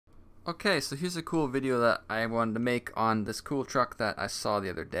Okay, so here's a cool video that I wanted to make on this cool truck that I saw the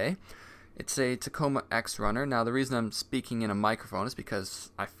other day. It's a Tacoma X Runner. Now the reason I'm speaking in a microphone is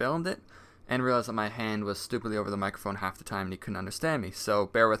because I filmed it and realized that my hand was stupidly over the microphone half the time and he couldn't understand me, so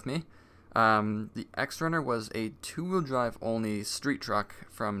bear with me. The X Runner was a two-wheel drive only street truck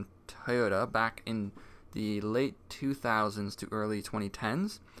from Toyota back in the late 2000s to early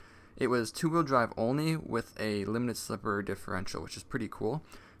 2010s. It was two-wheel drive only with a limited slipper differential, which is pretty cool.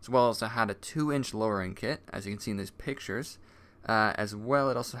 As well as it had a 2-inch lowering kit, as you can see in these pictures. As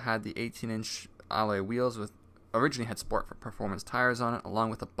well, it also had the 18-inch alloy wheels with originally had Sport for Performance tires on it, along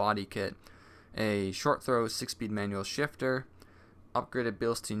with a body kit, a short throw 6-speed manual shifter, upgraded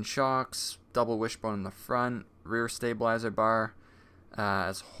Bilstein shocks, double wishbone in the front, rear stabilizer bar,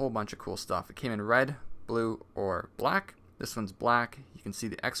 as a whole bunch of cool stuff. It came in red, blue, or black. This one's black. You can see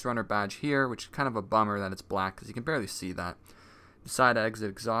the X Runner badge here, which is kind of a bummer that it's black because you can barely see that. The side exit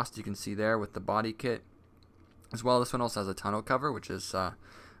exhaust you can see there with the body kit. As well, this one also has a tonneau cover, which is a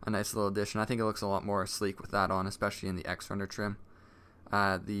nice little addition. I think it looks a lot more sleek with that on, especially in the X Runner trim.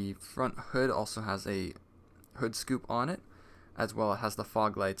 The front hood also has a hood scoop on it, as well it has the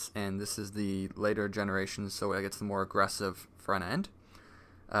fog lights, and this is the later generation, so it gets the more aggressive front end.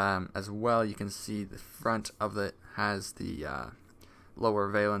 As well, you can see the front of it has the lower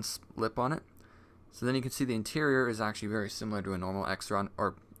valence lip on it. So then you can see the interior is actually very similar to a normal X-Run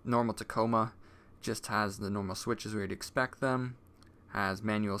or normal Tacoma. Just has the normal switches where you'd expect them. Has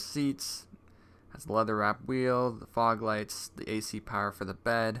manual seats. Has the leather wrap wheel, the fog lights, the AC power for the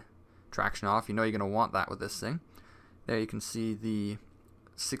bed, traction off. You know you're going to want that with this thing. There you can see the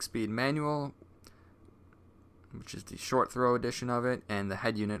 6-speed manual, which is the short throw edition of it, and the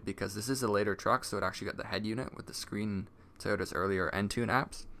head unit, because this is a later truck, so it actually got the head unit with the screen Toyota's earlier Entune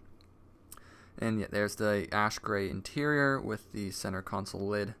apps. And yeah, there's the ash gray interior with the center console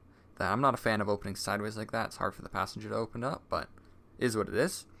lid. That I'm not a fan of opening sideways like that. It's hard for the passenger to open up, but is what it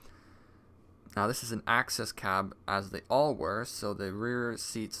is. Now this is an access cab, as they all were, so the rear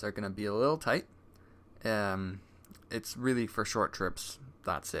seats are going to be a little tight. It's really for short trips.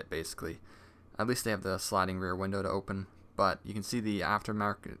 That's it, basically. At least they have the sliding rear window to open, but you can see the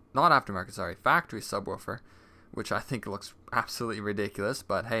factory subwoofer, which I think looks absolutely ridiculous,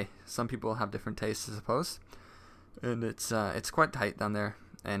 but hey, some people have different tastes, I suppose. And it's quite tight down there,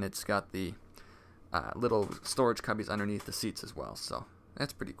 and it's got the little storage cubbies underneath the seats as well, so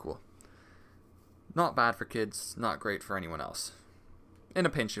that's pretty cool. Not bad for kids, not great for anyone else. In a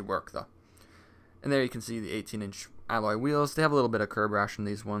pinch should work, though. And there you can see the 18-inch alloy wheels. They have a little bit of curb rash in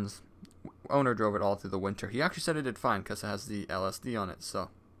these ones. Owner drove it all through the winter. He actually said it did fine because it has the LSD on it, so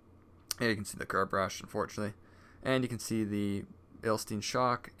here you can see the curb rash, unfortunately. And you can see the Bilstein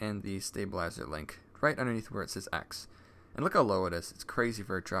shock and the stabilizer link right underneath where it says X. And look how low it is. It's crazy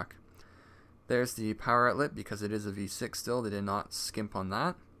for a truck. There's the power outlet because it is a V6 still. They did not skimp on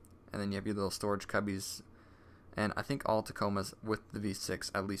that. And then you have your little storage cubbies. And I think all Tacomas with the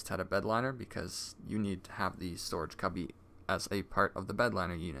V6 at least had a bed liner because you need to have the storage cubby as a part of the bed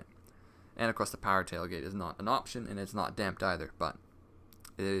liner unit. And of course the power tailgate is not an option, and it's not damped either, but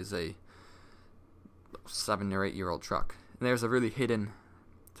it is a 7 or 8 year old truck. And there's a really hidden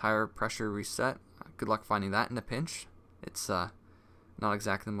tire pressure reset. Good luck finding that in a pinch. It's not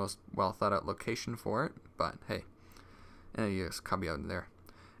exactly the most well thought out location for it, but hey, and you just cubby out there.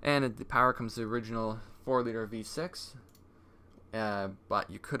 And the power comes the original 4-liter V6,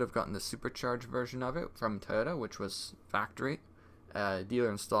 but you could have gotten the supercharged version of it from Toyota, which was factory. Dealer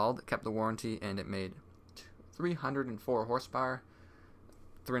installed, it kept the warranty, and it made 304 horsepower,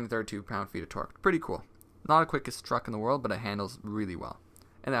 332 pound-feet of torque. Pretty cool. Not the quickest truck in the world, but it handles really well.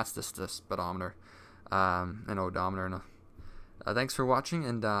 And that's this speedometer, an odometer. Thanks for watching,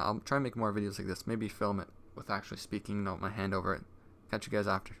 and I'll try and make more videos like this. Maybe film it with actually speaking, not my hand over it. Catch you guys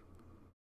after.